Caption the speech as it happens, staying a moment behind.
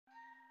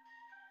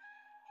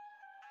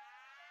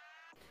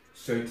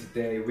So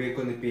today we're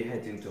going to be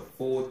heading to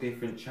 4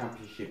 different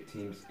championship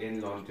teams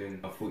in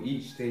London. For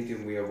each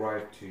stadium we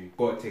arrive to,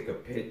 got to take a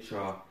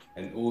picture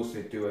and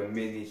also do a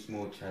mini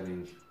small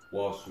challenge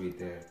whilst we're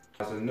there.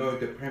 As I know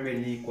the Premier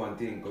League one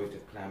didn't go to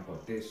plan,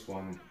 but this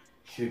one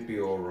should be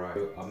alright.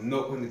 So I'm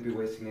not going to be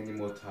wasting any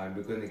more time,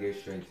 we're going to get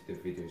straight into the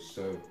video,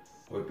 so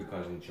hope you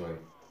guys enjoy.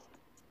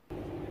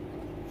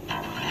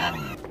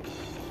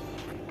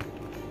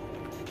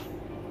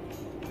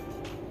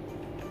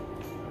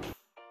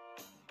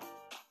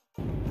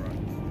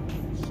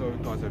 So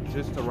guys, I've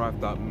just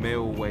arrived at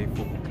Millway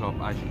Football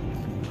Club as you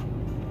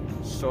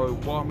can see. So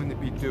what I'm going to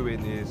be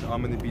doing is,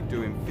 I'm going to be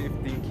doing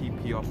 15 key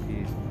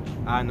PRPs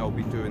and I'll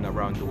be doing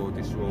around the world.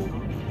 This will,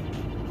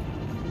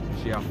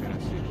 yeah, I think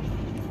that's it.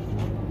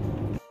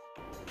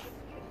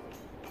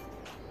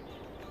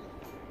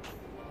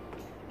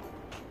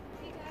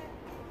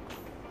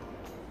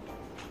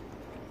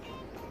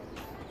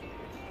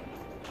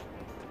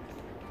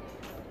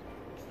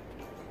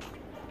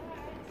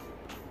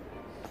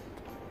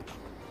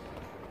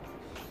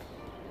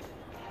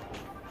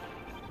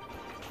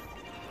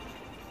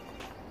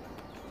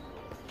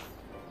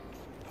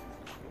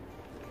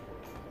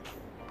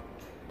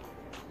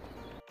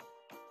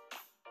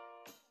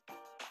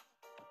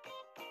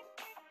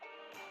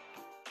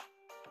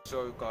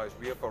 So guys,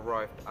 we have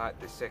arrived at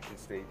the second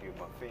stadium,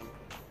 I think.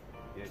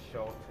 Yeah,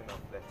 Charlton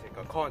Athletic.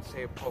 I can't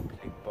say it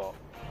properly, but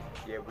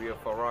yeah, we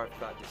have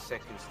arrived at the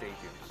second stadium.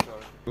 So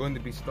we're going to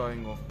be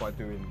starting off by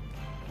doing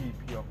key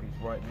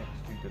PRPs right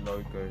next to the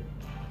logo.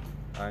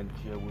 And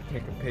yeah, we'll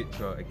take a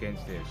picture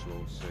against it as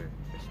well, so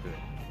let's do it.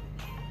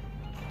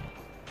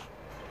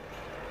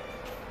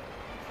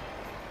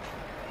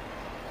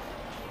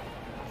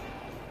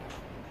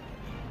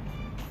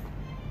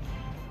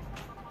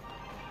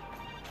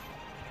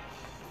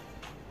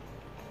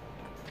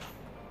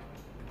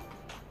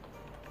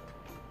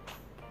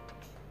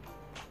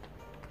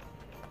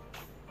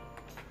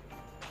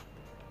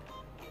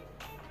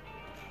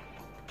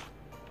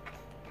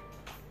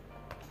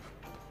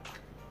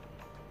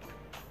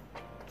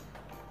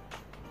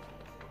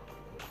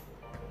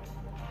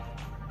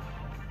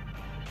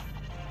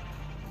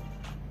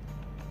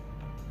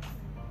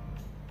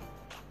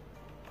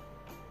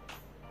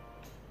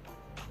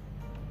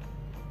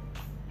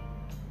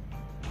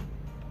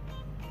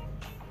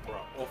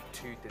 Off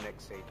to the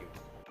next stadium.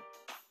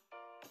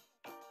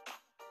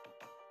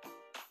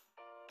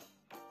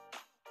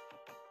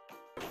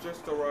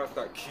 Just arrived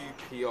at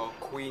QPR,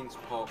 Queen's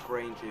Park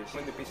Rangers. I'm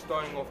going to be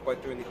starting off by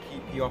doing the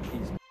key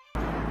PRPs.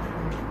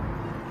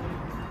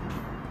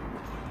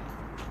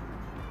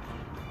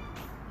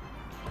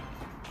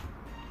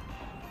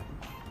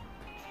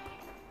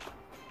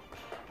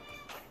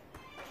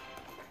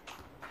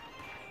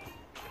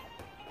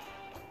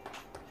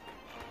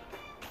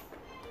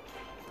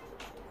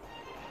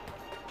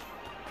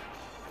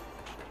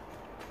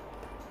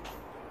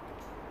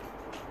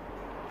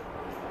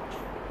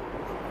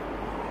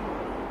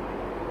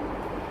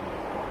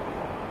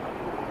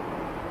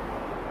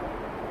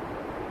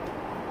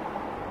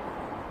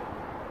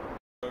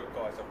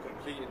 I've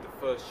completed the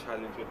first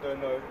challenge. I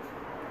don't know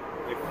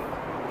if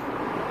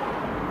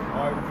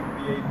I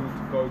will be able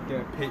to go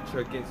get a picture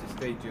against the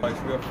stadium.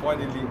 Guys, we are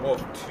finally off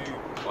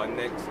to our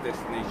next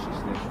destination.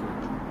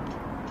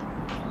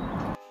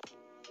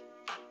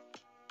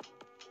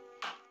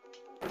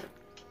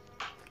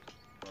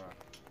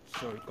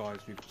 So guys,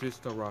 we've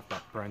just arrived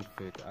at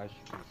Brentford, as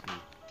you can see.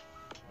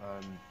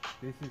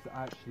 This is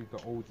actually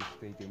the oldest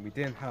stadium. We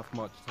didn't have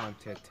much time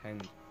to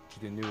attend to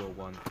the newer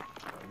one.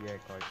 Yeah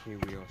guys, here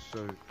we are.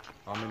 So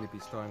I'm going to be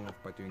starting off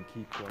by doing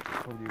key PRPs,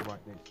 probably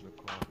right next to the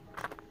car,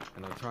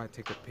 and I'll try to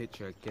take a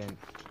picture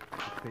against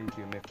the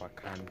stadium if I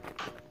can.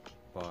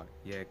 But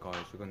yeah guys,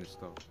 we're going to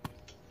start.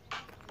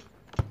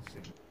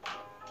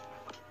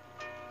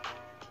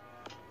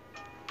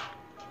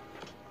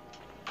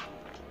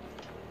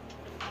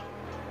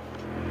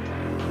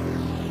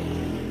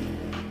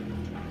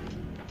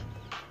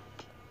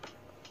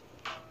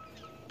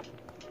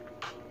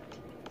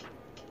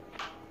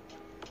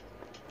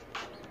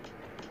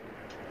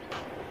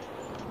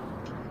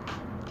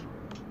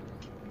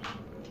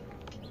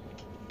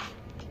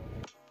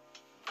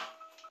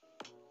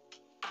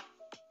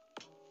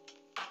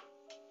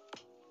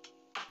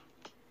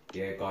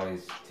 Yeah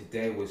guys,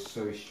 today was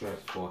so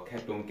stressful. I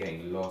kept on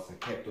getting lost, I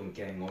kept on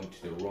getting onto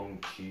the wrong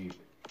tube.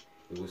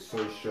 It was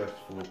so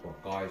stressful,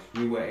 but guys,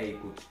 we were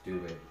able to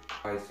do it.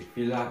 Guys, if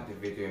you liked the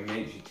video,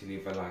 make sure to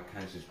leave a like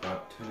and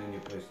subscribe, turn on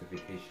your post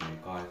notification,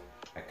 and guys,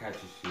 I catch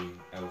you soon,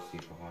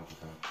 LC for 100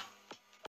 times.